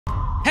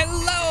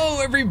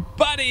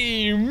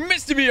everybody,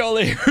 Mr.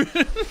 Bioli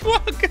here.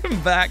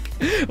 Welcome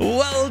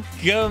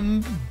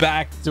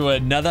back to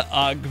another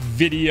ARK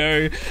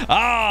video.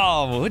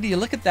 Oh, what do you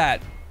look at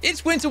that?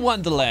 It's Winter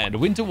Wonderland.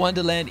 Winter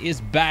Wonderland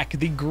is back.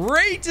 The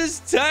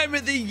greatest time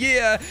of the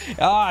year.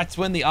 It's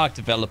when the ARK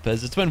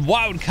developers, it's when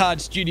Wildcard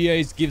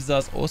Studios gives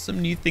us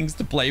awesome new things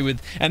to play with.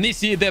 And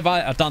this year they've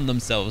done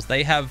themselves.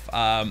 They have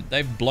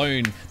they've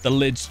blown the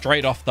lid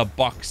straight off the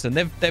box, and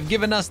they've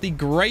given us the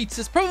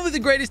greatest, probably the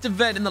greatest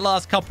event in the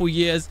last couple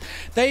years.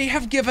 They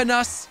have given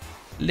us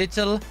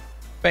little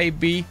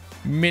baby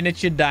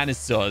miniature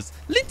dinosaurs,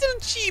 little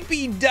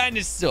chibi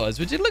dinosaurs.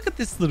 Would you look at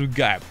this little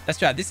guy? That's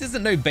right, this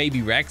isn't no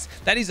baby Rex.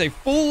 That is a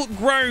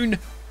full-grown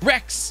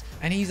Rex,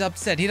 and he's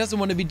upset. He doesn't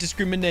want to be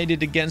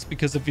discriminated against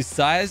because of his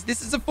size.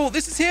 This is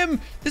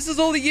him. This is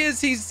all he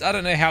is. I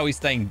don't know how he's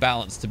staying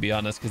balanced, to be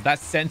honest, because that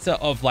center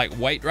of like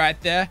weight right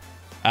there,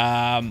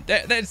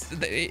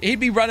 he'd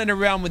be running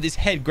around with his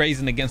head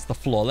grazing against the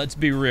floor. Let's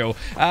be real.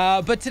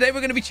 But today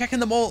we're going to be checking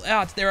them all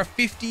out. There are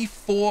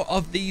 54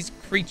 of these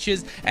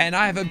creatures, and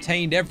I have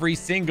obtained every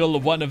single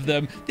one of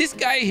them. This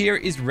guy here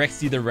is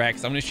Rexy the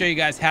Rex. I'm going to show you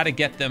guys how to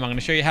get them. I'm going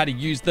to show you how to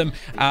use them.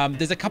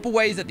 There's a couple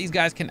ways that these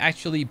guys can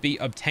actually be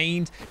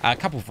obtained, a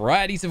couple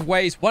varieties of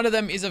ways. One of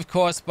them is, of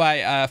course,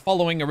 by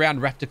following around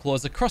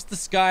Raptorclaws across the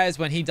skies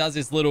when he does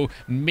his little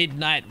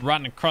midnight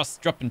run across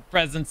dropping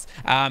presents.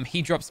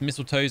 He drops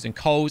mistletoes and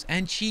coals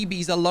and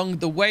chibis along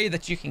the way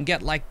that you can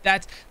get like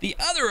that. The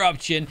other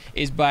option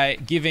is by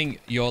giving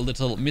your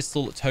little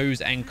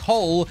mistletoes and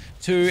coal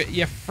to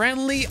your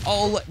friendly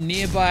old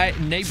nearby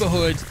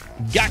neighborhood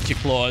gotcha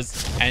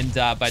claws, and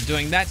by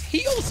doing that,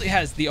 he also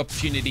has the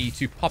opportunity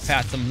to pop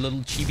out some little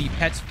chibi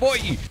pets for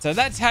you. So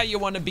that's how you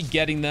want to be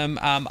getting them.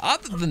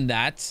 Other than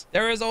that,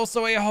 there is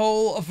also a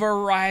whole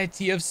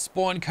variety of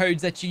spawn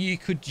codes that you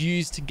could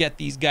use to get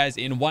these guys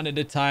in one at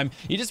a time.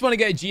 You just want to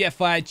go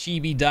GFI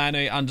chibi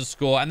dino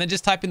underscore and then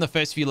just type in the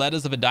first few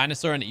letters of a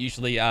dinosaur, and it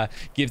usually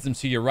gives them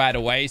to you right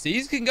away. So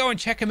you can go and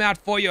check them out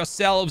for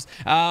yourselves.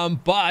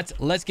 But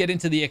let's get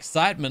into the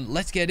excitement.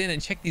 Let's get in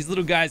and check these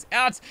little guys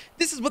out.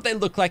 This is what they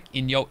look like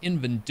in your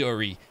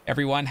inventory.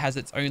 Everyone has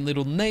its own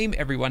little name.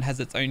 Everyone has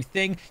its own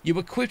thing. You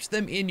equip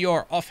them in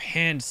your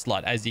offhand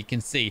slot, as you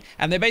can see,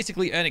 and they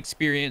basically earn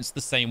experience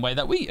the same way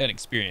that we earn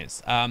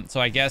experience.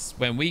 So I guess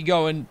when we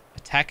go and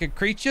attack a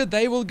creature,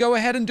 they will go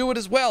ahead and do it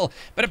as well.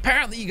 But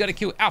apparently you got to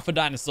kill alpha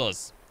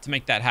dinosaurs to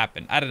make that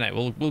happen. I don't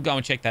know. We'll go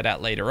and check that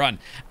out later on.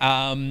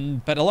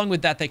 But along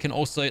with that, they can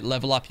also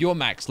level up your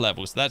max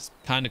level. So that's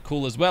kind of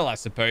cool as well, I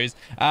suppose.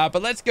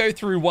 But let's go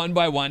through one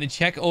by one and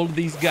check all of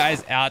these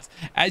guys out.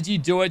 As you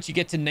do it, you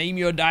get to name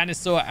your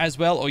dinosaur as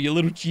well, or your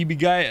little chibi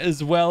guy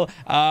as well.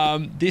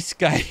 This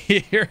guy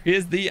here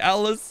is the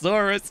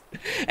Allosaurus,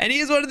 and he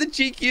is one of the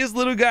cheekiest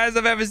little guys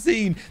I've ever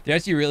seen. They're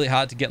actually really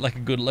hard to get like a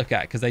good look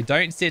at because they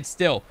don't sit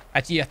still.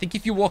 Actually, I think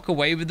if you walk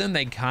away with them,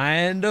 they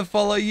kind of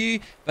follow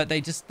you, but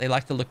they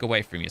like to look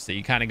away from you, so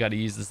you kind of got to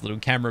use this little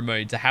camera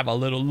mode to have a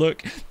little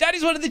look. That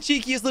is one of the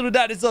cheekiest little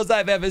dinosaurs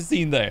I've ever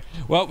seen, though.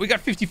 Well, we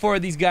got 54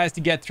 of these guys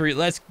to get through.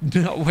 Let's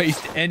not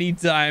waste any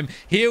time.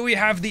 Here we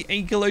have the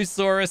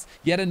Ankylosaurus,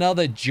 yet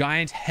another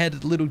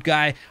giant-headed little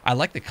guy. I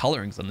like the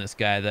colorings on this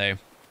guy, though.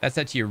 That's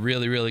actually a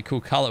really, really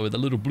cool color with a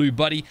little blue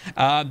body.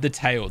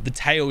 The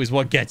tail is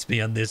what gets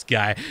me on this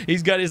guy.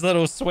 He's got his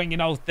little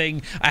swinging old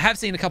thing. I have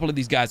seen a couple of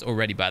these guys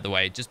already, by the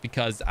way, just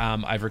because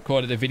I've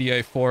recorded a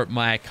video for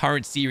my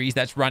current series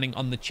that's running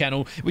on the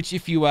channel, which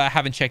if you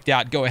haven't checked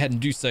out, go ahead and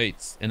do so.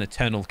 It's an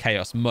Eternal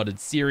Chaos modded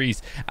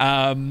series.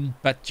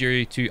 But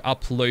due to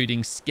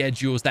uploading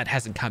schedules, that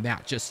hasn't come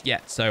out just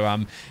yet.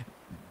 So,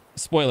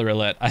 spoiler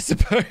alert, I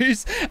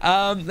suppose.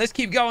 Let's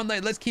keep going though.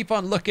 Let's keep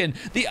on looking.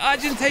 The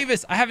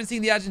Argentavis. I haven't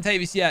seen the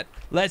Argentavis yet.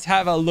 Let's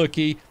have a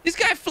looky. This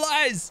guy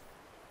flies.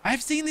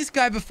 I've seen this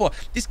guy before.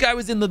 This guy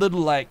was in the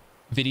little like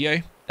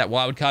video that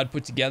Wildcard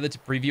put together to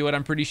preview it,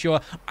 I'm pretty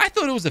sure. I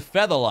thought it was a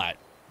Featherlight.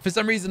 For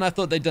some reason, I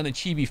thought they'd done a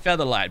chibi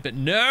Featherlight, but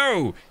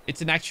no,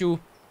 it's an actual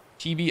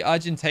chibi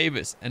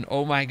Argentavis. And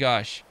oh my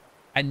gosh,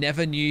 I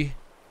never knew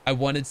I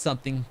wanted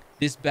something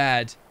this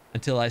bad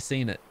until I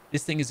seen it.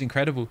 This thing is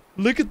incredible.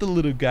 Look at the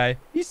little guy.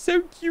 He's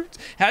so cute.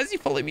 How does he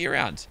follow me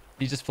around?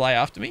 Did he just fly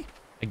after me?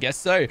 I guess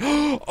so.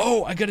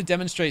 Oh, I got to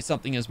demonstrate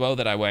something as well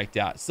that I worked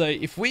out. So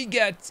if we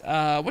get,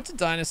 what's a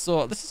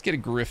dinosaur? Let's just get a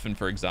griffin,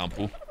 for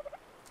example.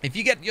 If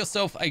you get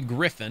yourself a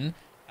griffin,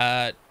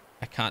 I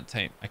can't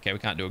tame. Okay, we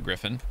can't do a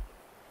griffin.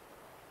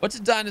 What's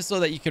a dinosaur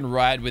that you can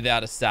ride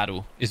without a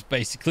saddle is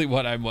basically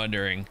what I'm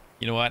wondering.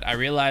 You know what? I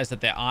realize that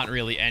there aren't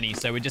really any,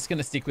 so we're just going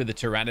to stick with the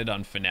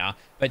Pteranodon for now.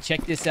 But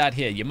check this out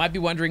here. You might be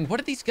wondering, what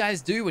do these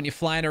guys do when you're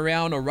flying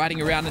around or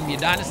riding around in your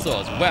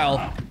dinosaurs?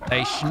 Well,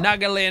 they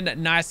snuggle in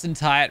nice and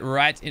tight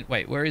right in...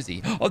 Wait, where is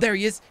he? Oh, there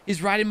he is.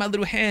 He's right in my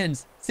little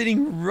hands,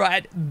 sitting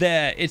right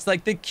there. It's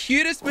like the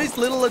cutest, most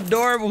little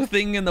adorable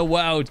thing in the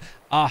world.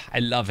 Ah, I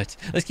love it.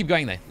 Let's keep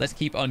going, though. Let's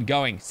keep on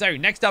going. So,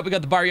 next up, we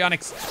got the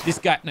Baryonyx. This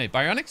guy... No,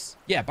 Baryonyx?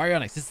 Yeah,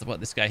 Baryonyx. This is what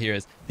this guy here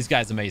is. This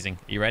guy's amazing.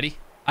 Are you ready?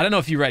 I don't know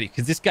if you're ready,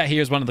 because this guy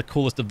here is one of the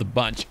coolest of the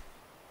bunch.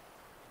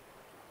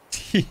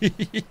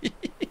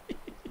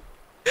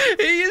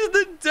 He is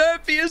the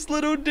derpiest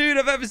little dude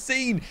I've ever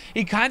seen.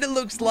 He kind of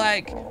looks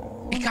like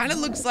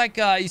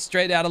he's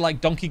straight out of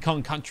like Donkey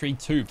Kong Country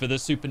 2 for the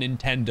Super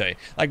Nintendo.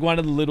 Like one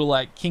of the little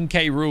like King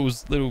K.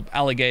 Rool's little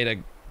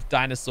alligator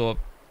dinosaur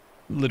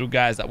little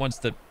guys that wants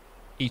to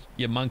eat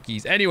your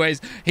monkeys.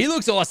 Anyways, he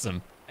looks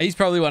awesome. He's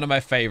probably one of my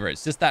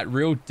favorites. Just that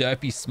real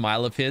derpy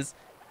smile of his.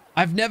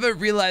 I've never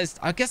realized,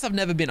 I guess I've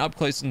never been up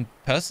close and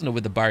personal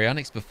with the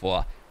Baryonyx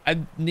before. I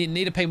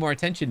need to pay more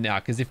attention now,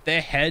 because if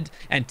their head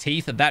and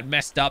teeth are that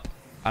messed up,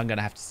 I'm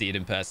gonna have to see it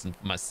in person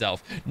for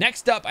myself.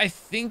 Next up, I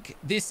think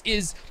this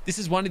is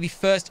one of the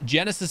first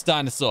Genesis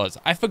dinosaurs.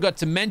 I forgot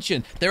to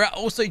mention there are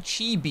also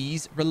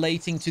chibis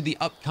relating to the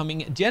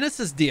upcoming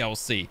Genesis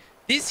DLC.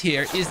 This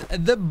here is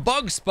the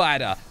bog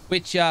spider,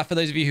 which for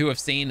those of you who have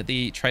seen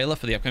the trailer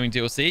for the upcoming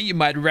DLC, you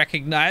might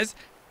recognize.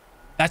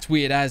 That's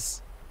weird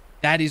as.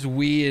 That is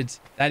weird.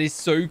 That is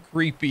so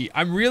creepy.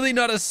 I'm really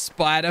not a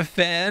spider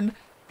fan.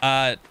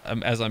 As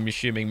I'm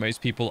assuming most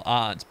people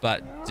aren't,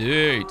 but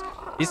dude,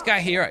 this guy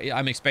here,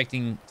 I'm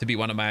expecting to be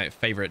one of my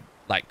favorite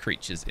like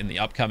creatures in the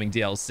upcoming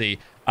DLC.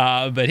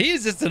 But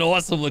he's just an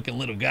awesome looking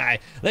little guy.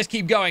 Let's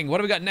keep going. What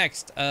do we got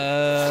next?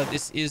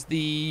 This is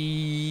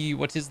the,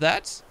 what is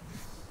that?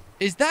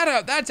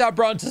 That's our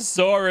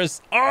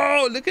Brontosaurus.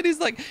 Oh, look at his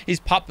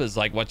puppas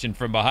like watching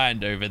from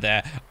behind over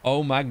there.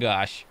 Oh my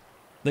gosh.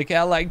 Look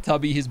how like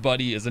tubby his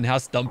body is and how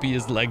stumpy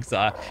his legs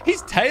are.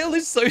 His tail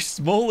is so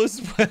small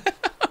as well.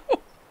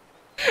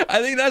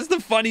 I think that's the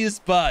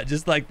funniest part,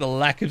 just like the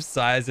lack of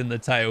size in the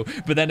tail,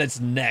 but then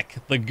its neck,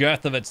 the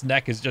girth of its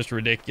neck is just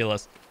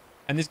ridiculous.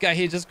 And this guy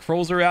here just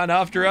crawls around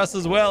after us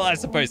as well, I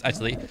suppose.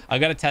 Actually, I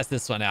gotta test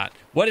this one out.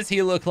 What does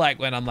he look like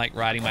when I'm like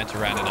riding my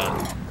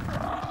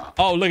Pteranodon?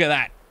 Oh, look at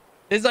that.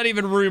 There's not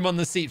even room on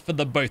the seat for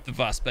the both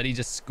of us, but he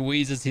just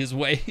squeezes his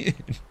way in.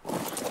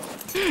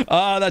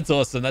 Oh, that's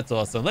awesome. That's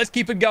awesome. Let's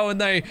keep it going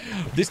though.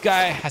 This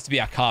guy has to be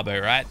our Carbo,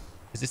 right?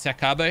 Is this our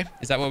Carbo?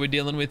 Is that what we're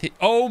dealing with here?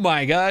 Oh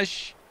my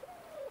gosh.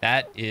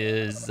 That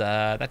is,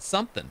 that's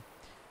something.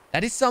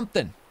 That is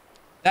something.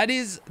 That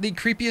is the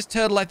creepiest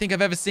turtle I think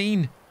I've ever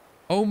seen.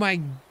 Oh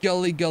my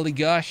golly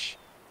gosh.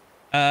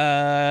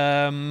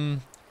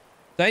 Don't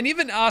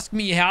even ask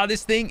me how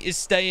this thing is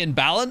staying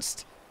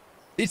balanced.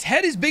 Its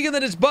head is bigger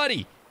than its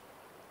body.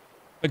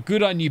 But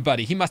good on you,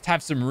 buddy. He must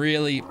have some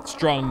really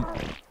strong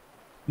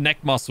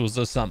neck muscles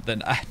or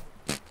something.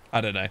 I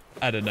don't know.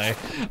 I don't know.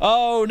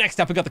 Oh, next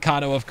up, we got the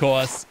Kano, of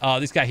course. Oh,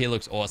 this guy here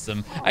looks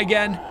awesome.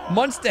 Again,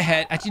 monster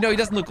head. Actually, no, he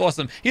doesn't look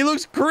awesome. He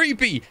looks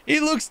creepy. He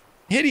looks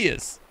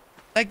hideous.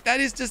 Like, that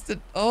is just a...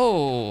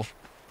 Oh.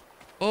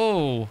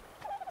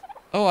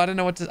 I don't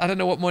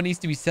know what more needs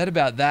to be said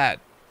about that.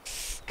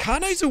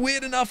 Kanos are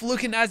weird enough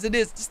looking as it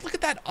is. Just look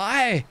at that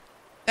eye.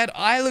 That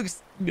eye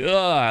looks...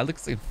 Ugh,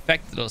 looks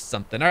infected or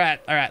something. All right.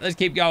 Let's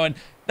keep going.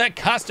 The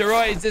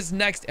Castoroids is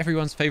next.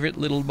 Everyone's favorite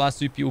little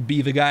marsupial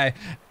beaver guy.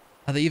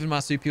 Are they even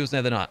marsupials?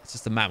 No, they're not. It's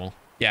just a mammal.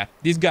 Yeah,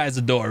 this guy is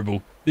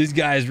adorable. This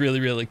guy is really,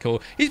 really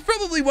cool. He's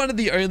probably one of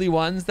the only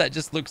ones that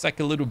just looks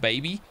like a little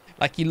baby.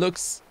 Like he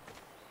looks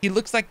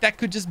like that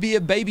could just be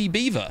a baby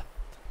beaver.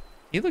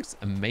 He looks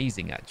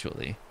amazing,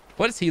 actually.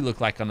 What does he look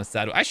like on a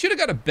saddle? I should have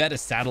got a better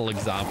saddle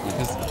example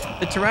because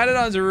the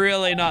Pteranodon's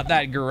really not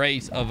that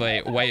great of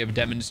a way of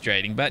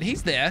demonstrating, but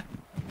he's there.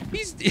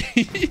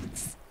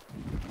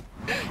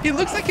 He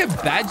looks like a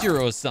badger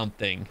or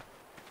something.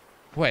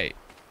 Wait.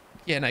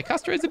 Yeah, no,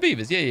 Castoroids are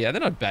beavers. Yeah,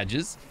 they're not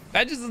badgers.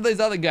 Badgers are those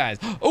other guys.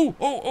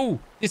 Oh,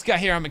 this guy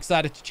here I'm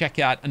excited to check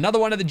out. Another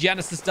one of the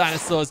Genesis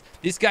dinosaurs.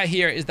 This guy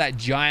here is that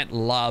giant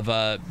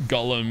lava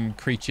golem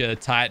creature,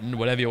 titan,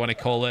 whatever you want to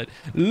call it.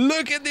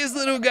 Look at this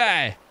little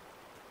guy.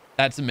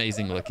 That's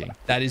amazing looking.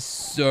 That is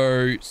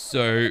so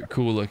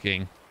cool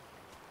looking.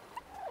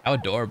 How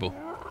adorable.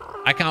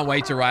 I can't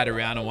wait to ride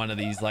around on one of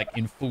these like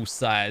in full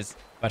size.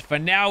 But for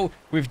now,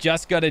 we've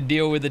just got to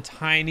deal with a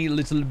tiny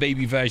little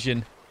baby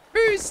version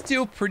who's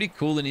still pretty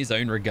cool in his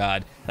own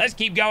regard. Let's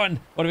keep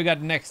going. What do we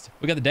got next?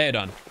 We got the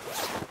Daedon.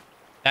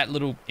 That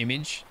little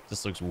image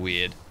just looks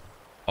weird.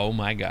 Oh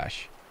my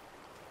gosh.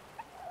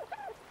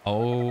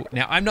 Oh,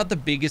 now I'm not the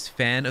biggest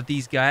fan of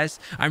these guys.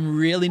 I'm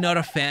really not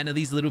a fan of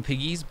these little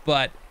piggies,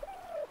 but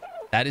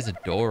that is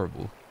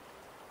adorable.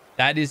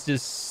 That is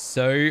just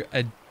so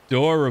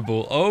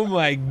adorable. Oh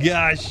my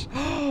gosh.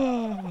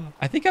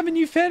 I think I'm a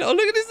new fan. Oh,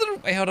 look at this little...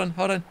 Wait, hold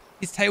on.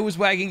 His tail was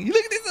wagging.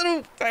 Look at this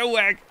little tail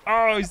wag.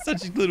 Oh, he's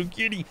such a little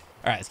cutie.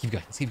 All right, let's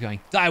keep going.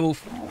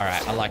 Direwolf. All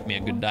right, I like me a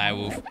good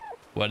direwolf.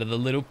 What do the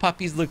little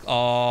puppies look?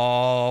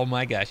 Oh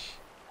my gosh.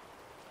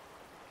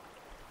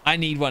 I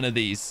need one of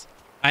these.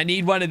 I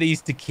need one of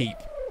these to keep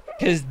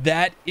because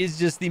that is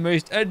just the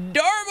most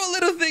adorable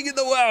little thing in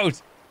the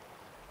world.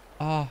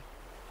 Oh.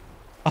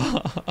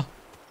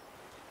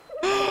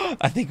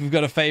 I think we've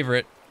got a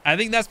favorite. I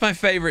think that's my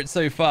favorite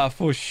so far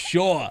for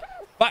sure.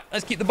 But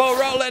let's keep the ball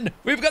rolling.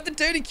 We've got the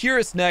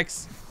Dodecurus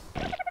next.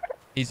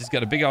 He's just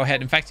got a big old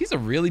head. In fact, he's a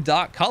really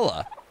dark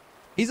color.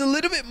 He's a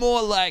little bit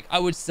more like, I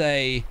would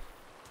say,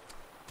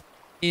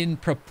 in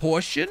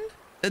proportion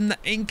than the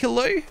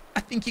Ankylo. I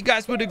think you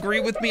guys would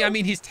agree with me. I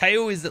mean, his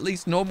tail is at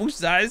least normal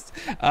sized.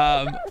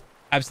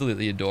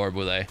 Absolutely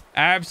adorable, though.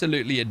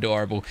 Absolutely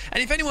adorable.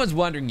 And if anyone's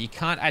wondering, you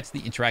can't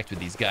actually interact with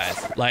these guys.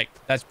 Like,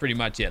 that's pretty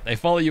much it. They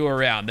follow you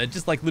around. They're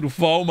just like little...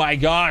 Oh, my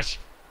gosh.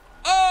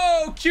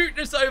 Oh,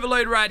 cuteness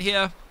overload right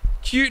here.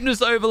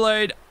 Cuteness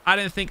overload. I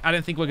don't think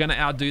we're going to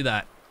outdo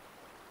that.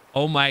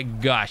 Oh, my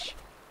gosh.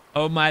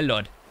 Oh, my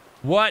Lord.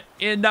 What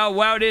in the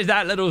world is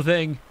that little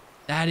thing?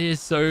 That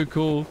is so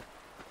cool.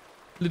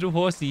 Little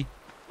horsey.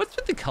 What's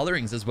with the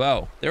colorings as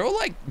well? They're all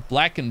like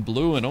black and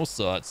blue and all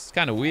sorts. It's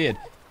kind of weird.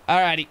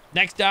 Alrighty,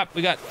 next up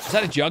we got, is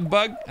that a jug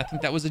bug? I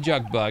think that was a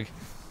jug bug.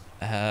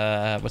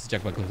 What's a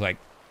jug bug look like?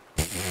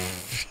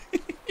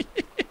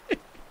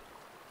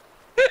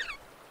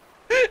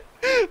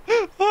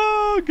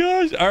 Oh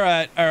gosh.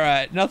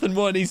 Alright. Nothing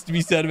more needs to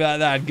be said about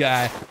that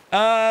guy.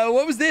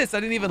 What was this? I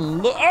didn't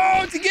even look.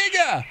 Oh, it's a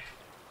giga!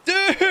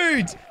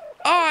 Dude!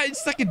 Oh,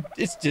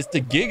 it's just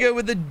a giga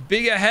with a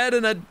bigger head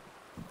and a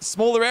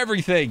smaller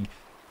everything.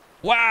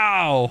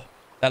 Wow.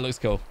 That looks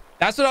cool.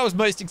 That's what I was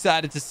most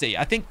excited to see.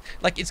 I think,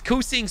 like, it's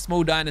cool seeing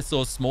small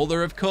dinosaurs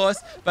smaller, of course,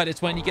 but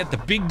it's when you get the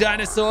big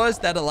dinosaurs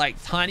that are, like,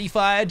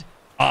 tiny-fied.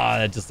 Ah,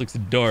 that just looks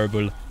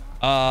adorable.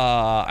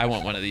 I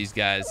want one of these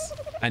guys.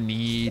 I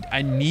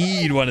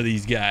need one of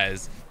these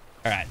guys.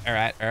 All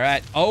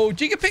right. Oh,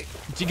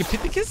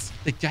 Gigapithecus?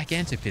 The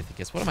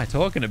Gigantopithecus. What am I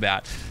talking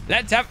about?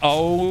 Let's have...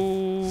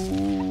 Oh,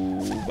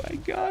 my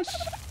gosh.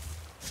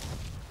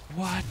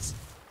 What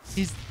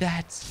is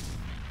that?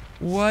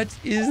 What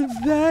is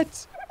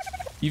that?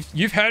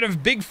 You've heard of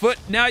Bigfoot.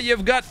 Now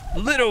you've got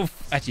little...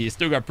 Actually, you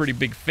still got pretty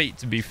big feet,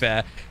 to be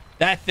fair.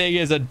 That thing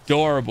is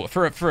adorable.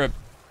 For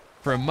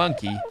a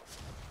monkey,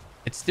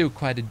 it's still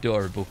quite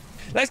adorable.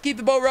 Let's keep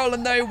the ball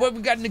rolling, though.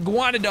 We've got an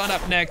iguanodon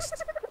up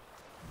next.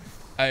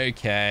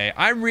 Okay.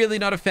 I'm really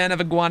not a fan of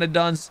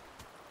iguanodons,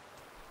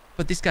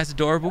 but this guy's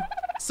adorable.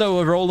 So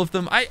are all of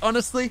them.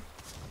 Honestly...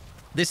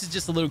 This is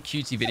just a little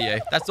cutie video.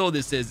 That's all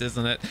this is,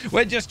 isn't it?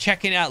 We're just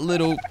checking out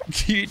little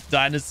cute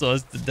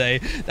dinosaurs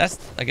today.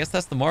 I guess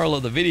that's the moral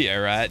of the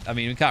video, right? I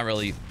mean, we can't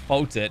really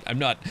fault it.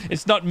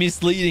 It's not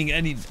misleading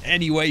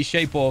any way,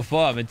 shape, or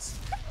form.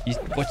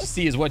 What you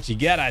see is what you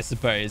get, I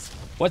suppose.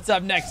 What's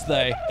up next,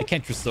 though? The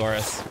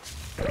Kentrosaurus.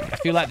 I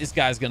feel like this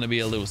guy's going to be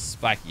a little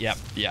spiky. Yep.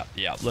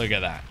 Look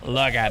at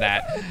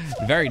that.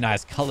 Very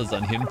nice colors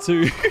on him,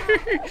 too.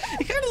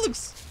 It kind of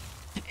looks...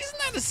 Isn't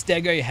that a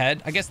stego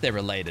head? I guess they're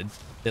related.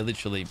 They're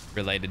literally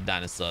related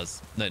dinosaurs.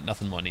 No,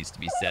 nothing more needs to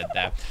be said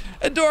there.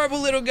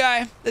 Adorable little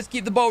guy. Let's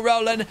keep the ball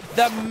rolling.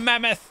 The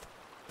mammoth.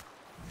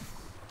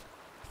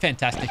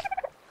 Fantastic.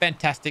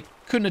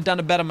 Couldn't have done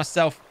it better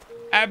myself.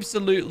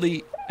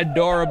 Absolutely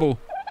adorable.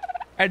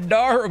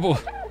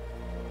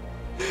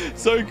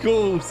 So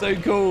cool.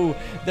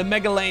 The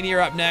Megalania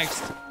up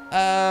next.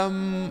 I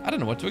don't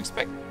know what to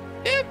expect.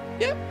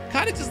 Yep.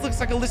 Kind of just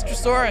looks like a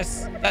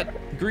Lystrosaurus.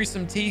 That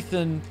gruesome teeth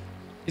and...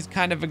 is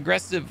kind of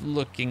aggressive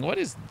looking. What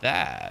is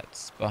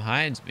that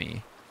behind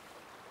me?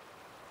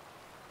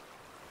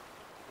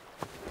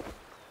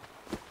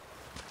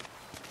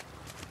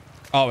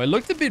 Oh, it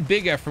looked a bit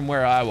bigger from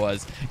where I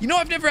was. You know,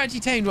 I've never actually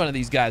tamed one of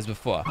these guys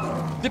before.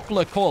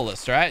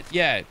 Diplocaulus, right?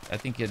 Yeah, I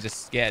think you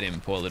just scared him,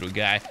 poor little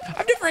guy.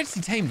 I've never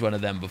actually tamed one of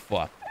them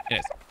before.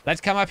 Anyways,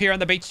 let's come up here on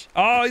the beach.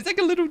 Oh, he's like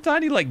a little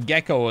tiny like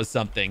gecko or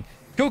something.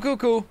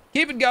 Cool.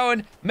 Keep it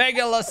going.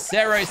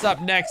 Megaloceros up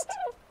next.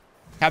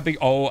 How big?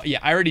 Oh, yeah,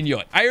 I already knew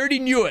it.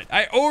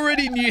 I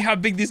already knew how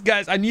big this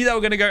guy is. I knew they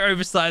were going to go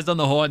oversized on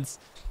the horns.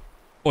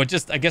 Or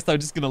just, I guess they were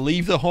just going to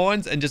leave the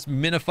horns and just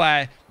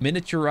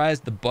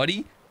miniaturize the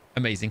body.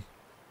 Amazing.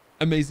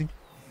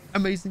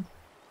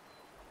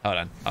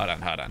 Hold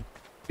on.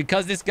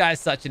 Because this guy's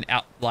such an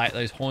outlier,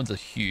 those horns are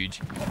huge.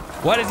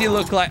 What does he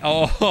look like?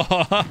 Oh.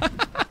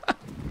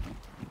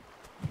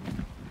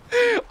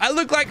 I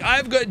look like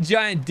I've got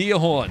giant deer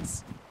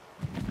horns.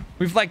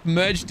 We've like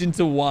merged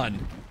into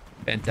one.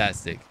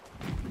 Fantastic.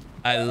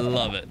 I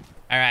love it.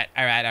 All right.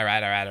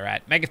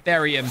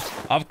 Megatherium,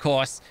 of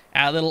course.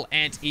 Our little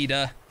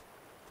anteater.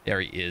 There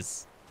he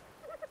is.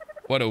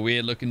 What a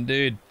weird looking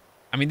dude.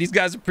 I mean, these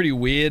guys are pretty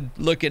weird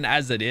looking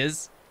as it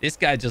is. This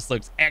guy just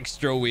looks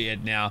extra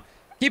weird now.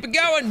 Keep it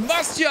going.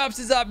 Moschops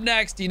is up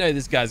next. You know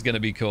this guy's going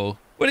to be cool.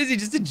 What is he?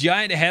 Just a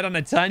giant head on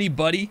a tiny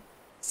body?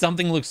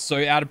 Something looks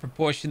so out of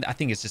proportion. I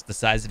think it's just the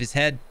size of his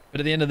head.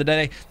 But at the end of the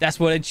day, that's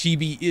what a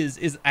chibi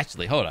is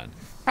actually. Hold on.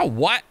 How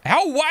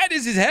wide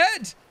is his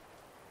head?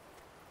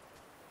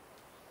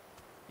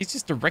 He's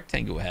just a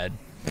rectangle head.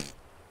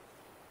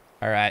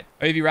 All right.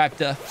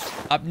 Oviraptor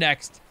up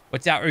next.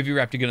 What's our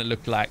Oviraptor going to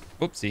look like?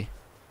 Oopsie.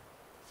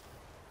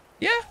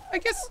 Yeah, I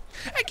guess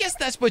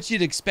that's what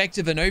you'd expect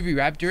of an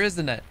Oviraptor,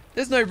 isn't it?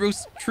 There's no real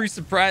true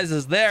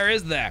surprises there,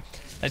 is there?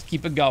 Let's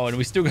keep it going.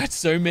 We still got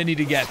so many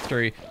to get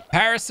through.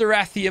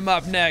 Parasarathium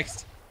up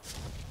next.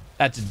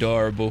 That's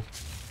adorable.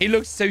 He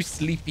looks so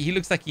sleepy. He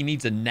looks like he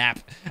needs a nap.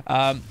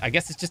 I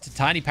guess it's just a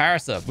tiny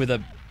parasa with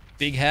a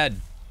big head.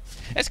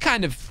 It's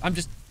kind of, I'm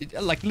just,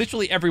 like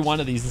literally every one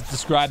of these is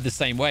described the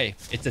same way.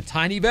 It's a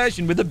tiny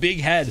version with a big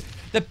head.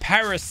 The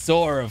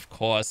Parasaur, of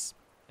course.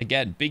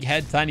 Again, big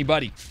head, tiny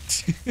body.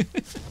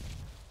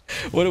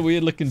 What a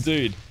weird looking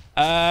dude.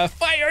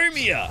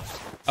 Phiomia.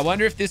 I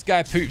wonder if this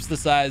guy poops the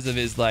size of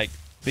his, like,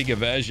 bigger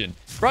version.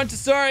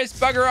 Brontosaurus,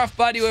 bugger off,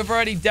 buddy. We've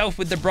already dealt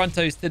with the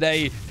Brontos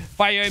today.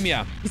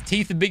 Phiomia. His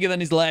teeth are bigger than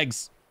his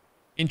legs.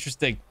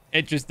 Interesting.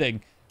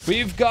 Interesting.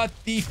 We've got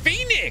the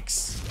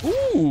Phoenix.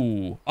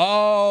 Ooh.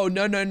 Oh,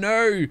 no, no,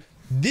 no.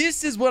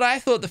 This is what I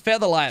thought the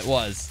Featherlight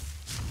was.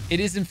 It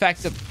is, in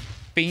fact, a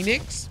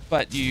Phoenix,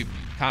 but you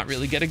can't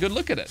really get a good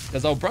look at it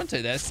because old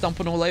Bronto there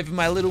stomping all over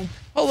my little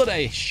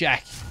holiday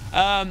shack.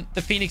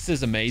 The Phoenix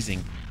is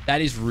amazing.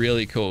 That is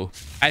really cool.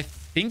 I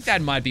think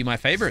that might be my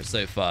favorite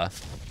so far.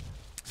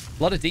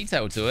 A lot of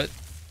detail to it.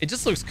 It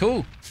just looks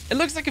cool. It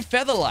looks like a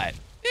Featherlight.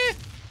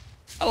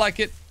 I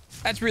like it.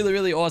 That's really,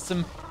 really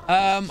awesome.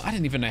 I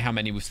don't even know how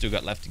many we've still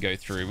got left to go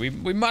through.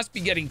 We must be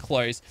getting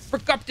close.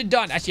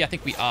 Procoptodon. Actually, I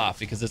think we are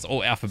because it's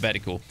all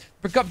alphabetical.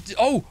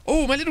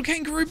 Oh, my little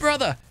kangaroo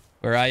brother.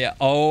 Where are you?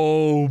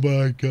 Oh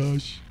my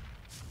gosh.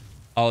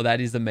 Oh,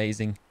 that is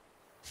amazing.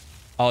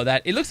 Oh,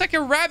 it looks like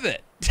a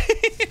rabbit.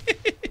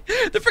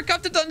 The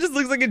Procoptodon just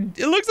looks like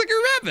it looks like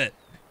a rabbit.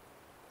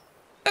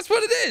 That's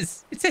what it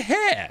is. It's a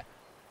hare.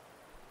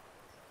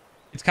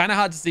 It's kind of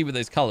hard to see with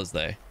those colors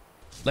though.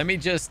 Let me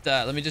just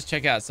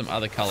check out some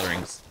other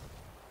colorings.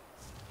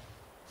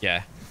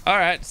 Yeah. All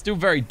right. Still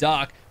very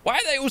dark. Why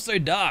are they all so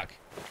dark?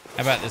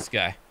 How about this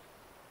guy?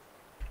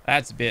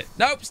 That's a bit...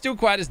 Nope. Still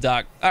quite as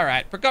dark. All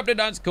right.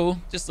 Procoptodon's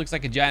cool. Just looks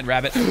like a giant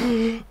rabbit.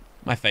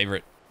 My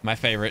favorite. My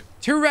favorite.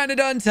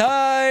 Pteranodon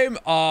time.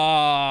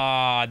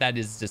 Oh, that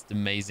is just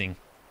amazing.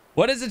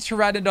 What does a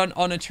Pteranodon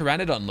on a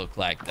Pteranodon look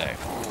like, though?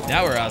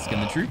 Now we're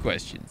asking the true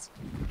questions.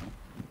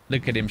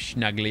 Look at him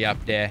snuggly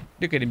up there.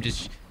 Look at him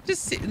just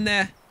sitting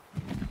there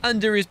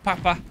under his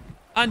papa,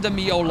 under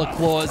Miola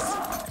claws.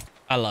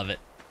 I love it.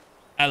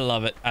 I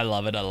love it. I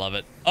love it. I love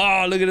it.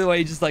 Oh, look at the way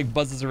he just like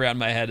buzzes around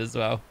my head as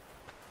well.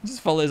 He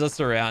just follows us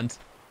around.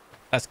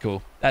 That's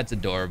cool. That's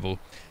adorable.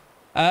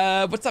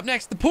 What's up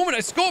next? The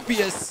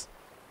Pulmonoscorpius.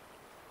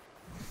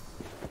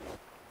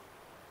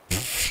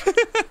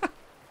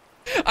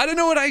 I don't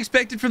know what I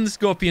expected from the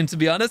scorpion, to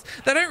be honest.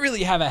 They don't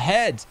really have a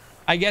head.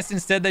 I guess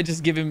instead they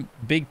just give him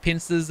big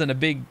pincers and a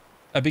big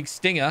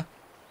stinger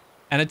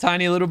and a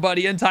tiny little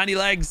body and tiny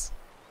legs.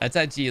 That's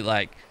actually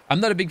like, I'm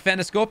not a big fan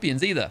of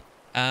scorpions either.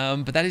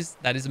 But that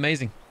is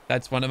amazing.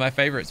 That's one of my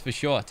favorites for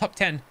sure. Top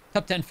 10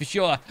 for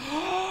sure.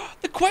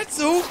 The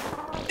Quetzal.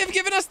 They've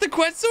given us the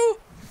Quetzal.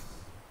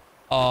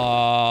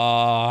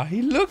 Oh,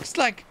 he looks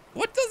like,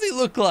 what does he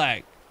look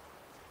like?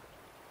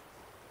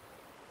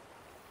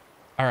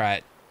 All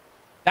right.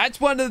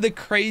 That's one of the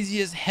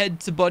craziest head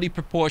to body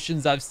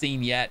proportions I've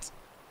seen yet.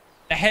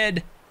 The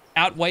head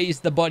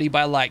outweighs the body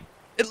by like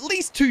at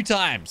least 2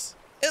 times.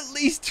 At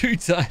least 2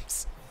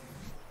 times.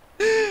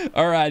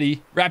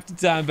 Alrighty. Raptor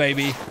time,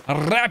 baby.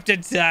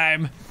 Raptor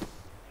time.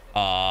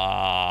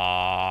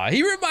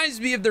 He reminds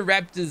me of the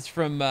raptors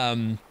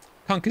from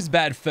Conker's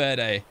Bad Fur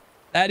Day.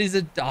 That is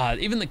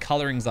even the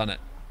colorings on it.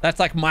 That's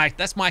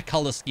my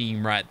color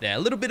scheme right there. A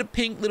little bit of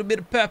pink, a little bit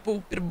of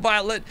purple, bit of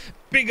violet,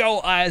 big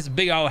old eyes,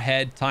 big old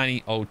head,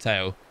 tiny old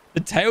tail. The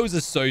tails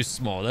are so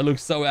small. They look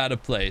so out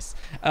of place.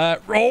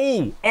 The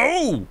Reaper.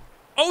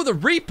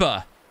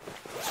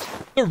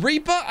 The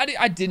Reaper?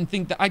 I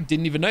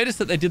didn't even notice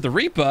that they did the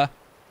Reaper.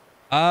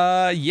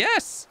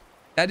 Yes.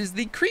 That is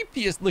the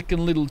creepiest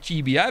looking little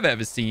chibi I've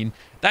ever seen.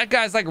 That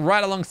guy's like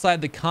right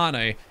alongside the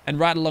Kano and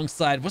right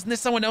alongside... Wasn't there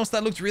someone else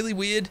that looked really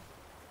weird?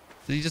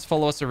 Did he just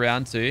follow us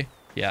around too?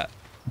 Yeah.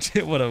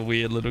 What a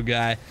weird little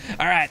guy.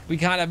 All right. We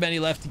can't have many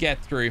left to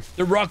get through.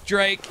 The Rock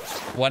Drake.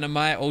 One of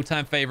my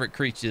all-time favorite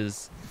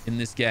creatures in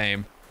this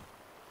game.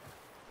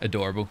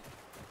 Adorable.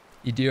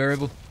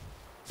 Adorable.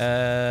 Hey,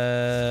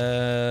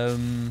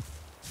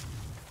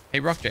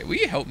 Rock Drake, will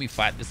you help me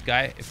fight this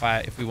guy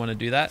if we want to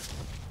do that?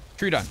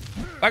 Trudon.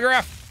 Bugger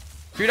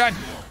off. Trudon.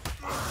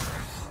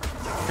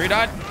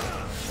 Trudon.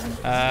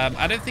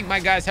 I don't think my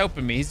guy's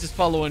helping me. He's just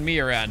following me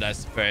around, I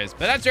suppose.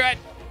 But that's all right.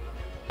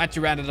 My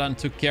Pteranodon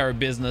took care of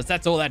business.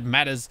 That's all that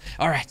matters.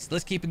 All right,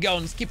 let's keep it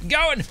going. Let's keep it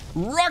going.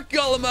 Rock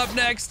Golem up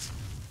next.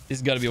 This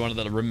has got to be one of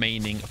the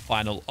remaining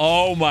final.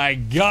 Oh my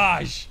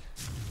gosh.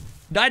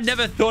 I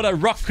never thought a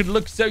rock could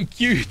look so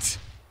cute.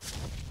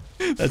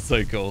 That's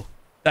so cool.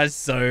 That's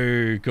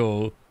so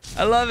cool.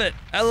 I love it.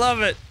 I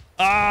love it.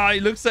 Ah, he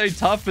looks so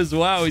tough as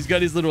well. He's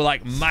got his little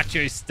like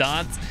macho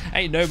stance.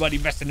 Ain't nobody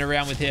messing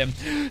around with him.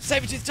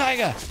 Saber-tooth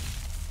tiger.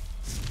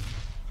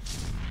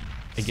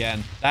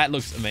 Again, that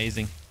looks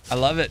amazing. I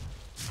love it.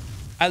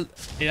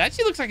 It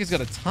actually looks like it's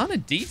got a ton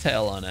of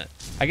detail on it.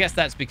 I guess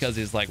that's because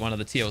he's like one of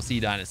the TLC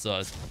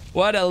dinosaurs.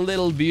 What a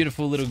little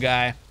beautiful little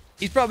guy.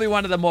 He's probably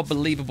one of the more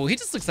believable. He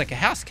just looks like a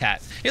house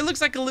cat. He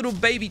looks like a little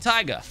baby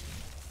tiger.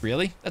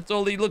 Really? That's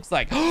all he looks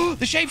like. Oh,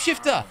 the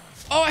shapeshifter.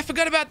 Oh, I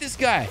forgot about this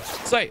guy.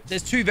 So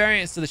there's 2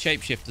 variants to the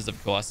shapeshifters,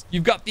 of course.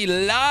 You've got the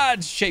large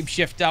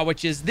shapeshifter,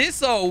 which is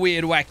this old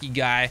weird wacky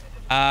guy.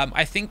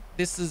 I think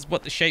this is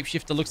what the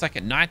shapeshifter looks like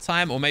at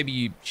nighttime, or maybe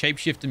you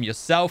shapeshift him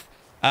yourself.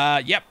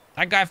 Yep,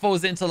 that guy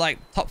falls into like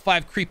top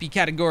 5 creepy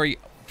category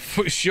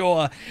for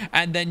sure.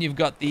 And then you've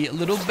got the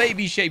little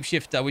baby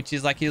shapeshifter, which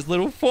is like his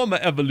little former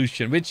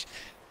evolution, which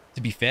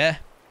To be fair,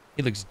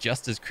 he looks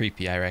just as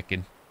creepy, I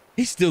reckon.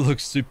 He still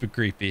looks super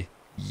creepy.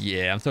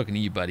 Yeah, I'm talking to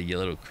you, buddy, you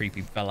little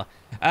creepy fella.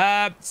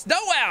 Snow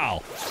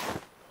Owl!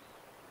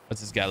 What's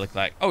this guy look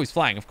like? Oh, he's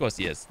flying. Of course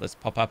he is. Let's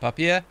pop up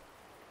here.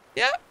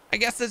 Yeah, I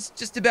guess that's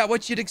just about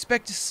what you'd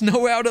expect a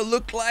Snow Owl to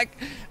look like.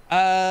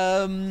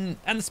 And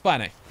the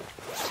Spino.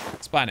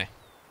 Spino.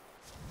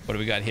 What do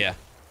we got here?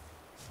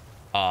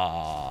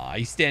 Ah,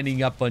 he's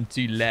standing up on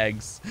 2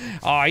 legs.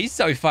 Oh, he's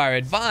so far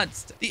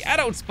advanced. The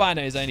adult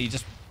Spinos only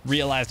just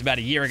realized about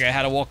a year ago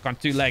how to walk on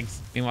 2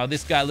 legs. Meanwhile,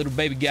 this guy, little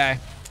baby guy.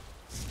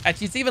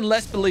 Actually, it's even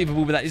less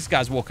believable that this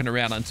guy's walking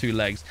around on 2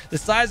 legs. The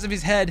size of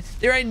his head,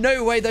 there ain't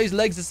no way those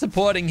legs are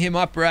supporting him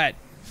upright.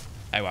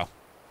 Oh, well.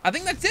 I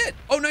think that's it.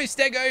 Oh, no,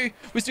 Stego.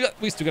 We still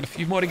got a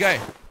few more to go.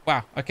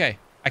 Wow, okay.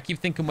 I keep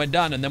thinking we're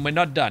done, and then we're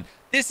not done.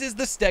 This is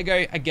the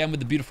Stego, again, with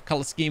the beautiful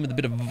color scheme, with a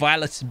bit of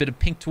violet, a bit of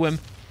pink to him.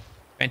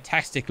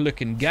 Fantastic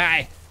looking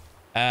guy.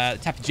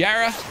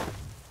 Tapajara.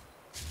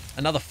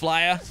 Another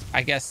flyer.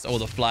 I guess all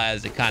the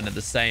flyers are kind of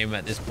the same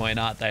at this point,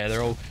 aren't they?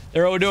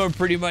 They're all doing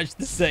pretty much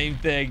the same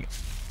thing.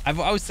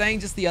 I was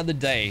saying just the other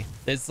day,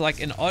 there's like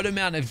an odd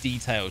amount of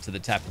detail to the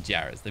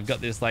Tapajaras. They've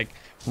got this like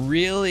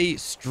really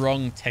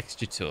strong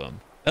texture to them.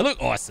 They look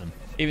awesome,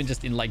 even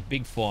just in like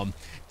big form.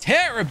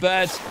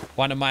 Terrorbird,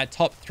 one of my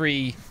top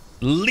 3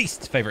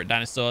 least favorite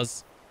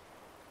dinosaurs.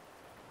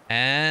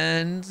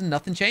 And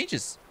nothing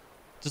changes.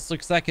 Just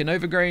looks like an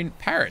overgrown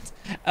parrot.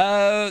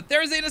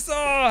 There's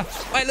Dinosaur!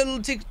 My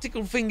little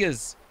tickle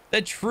fingers.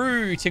 They're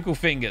true tickle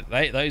fingers.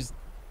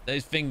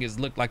 Those fingers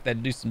look like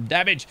they'd do some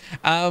damage.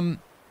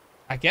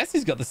 I guess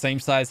he's got the same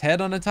size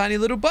head on a tiny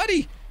little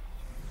buddy.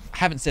 I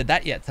haven't said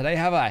that yet today,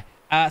 have I?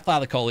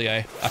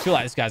 Thylacoleo. I feel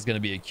like this guy's going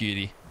to be a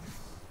cutie.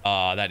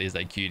 Oh, that is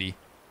a cutie.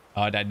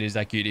 Oh, that is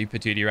a cutie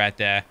patootie right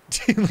there.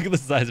 Look at the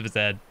size of his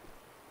head.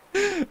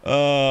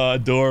 Oh,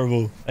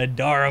 adorable.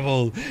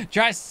 Adorable.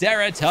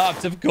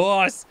 Triceratops, of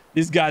course.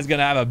 This guy's going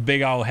to have a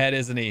big old head,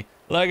 isn't he?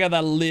 Look at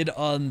the lid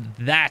on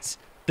that.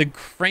 The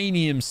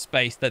cranium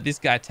space that this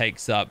guy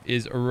takes up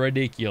is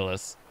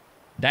ridiculous.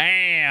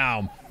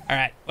 Damn. All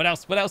right. What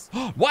else? What else?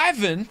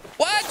 Wyvern?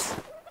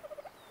 What?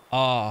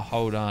 Oh,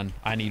 hold on.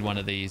 I need one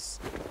of these.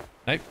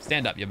 Nope.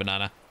 Stand up, you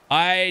banana.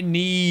 I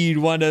need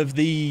one of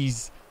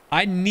these.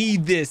 I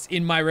need this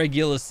in my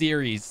regular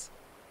series.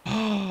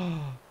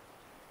 Oh.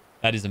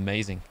 That is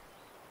amazing.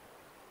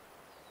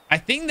 I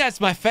think that's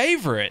my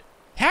favorite.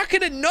 How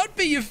could it not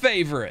be your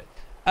favorite?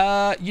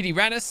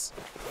 Eutyranus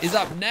is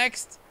up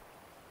next.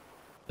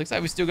 Looks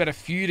like we still got a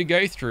few to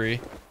go through.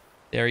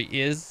 There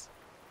he is.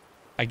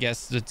 I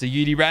guess it's a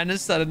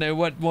Eutyranus. I don't know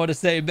what more to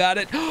say about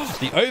it.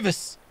 The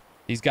Ovis.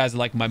 These guys are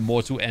like my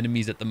mortal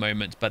enemies at the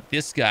moment. But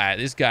this guy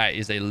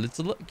is a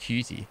little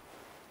cutie.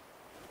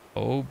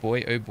 Oh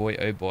boy, oh boy,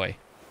 oh boy.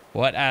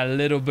 What a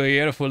little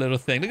beautiful little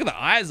thing. Look at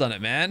the eyes on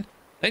it, man.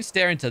 Don't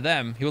stare into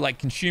them. He will like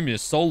consume your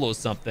soul or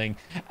something.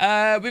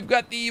 We've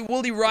got the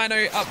woolly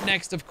rhino up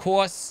next, of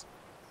course.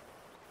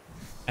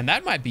 And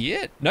that might be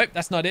it. Nope,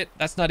 that's not it.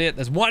 That's not it.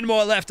 There's one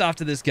more left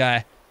after this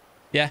guy.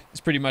 Yeah,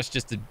 it's pretty much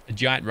just a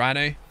giant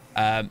rhino.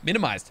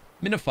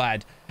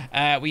 Minified.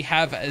 We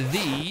have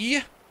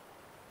the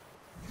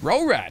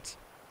roll rat,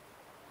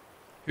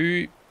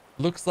 who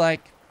looks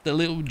like the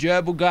little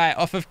gerbil guy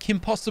off of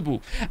Kim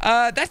Possible.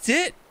 That's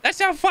it.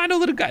 That's our final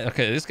little guy.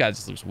 Okay, this guy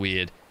just looks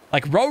weird.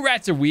 Like, roll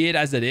rats are weird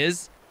as it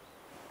is.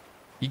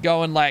 You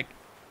go and, like,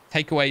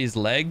 take away his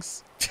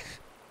legs.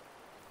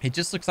 It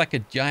just looks like a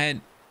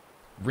giant,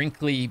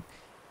 wrinkly...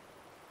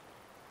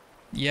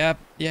 Yeah,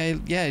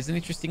 he's an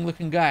interesting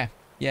looking guy.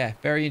 Yeah,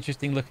 very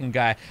interesting looking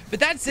guy. But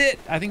that's it.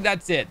 I think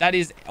that's it. That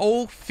is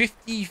all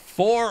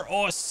 54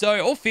 or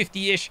so, all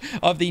 50-ish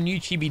of the new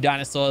Chibi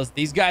dinosaurs.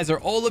 These guys are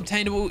all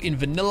obtainable in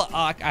vanilla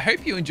ARK. I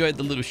hope you enjoyed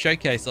the little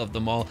showcase of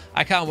them all.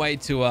 I can't wait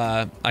to,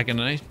 I don't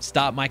know,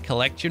 start my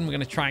collection. We're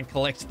going to try and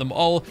collect them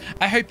all.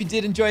 I hope you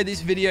did enjoy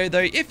this video, though.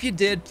 If you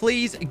did,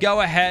 please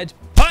go ahead,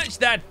 punch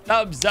that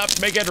thumbs up,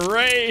 make it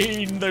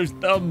rain those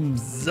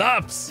thumbs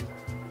ups.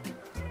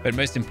 But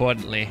most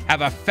importantly, have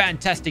a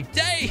fantastic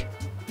day.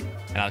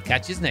 And I'll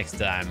catch you next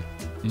time.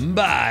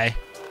 Bye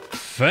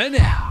for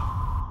now.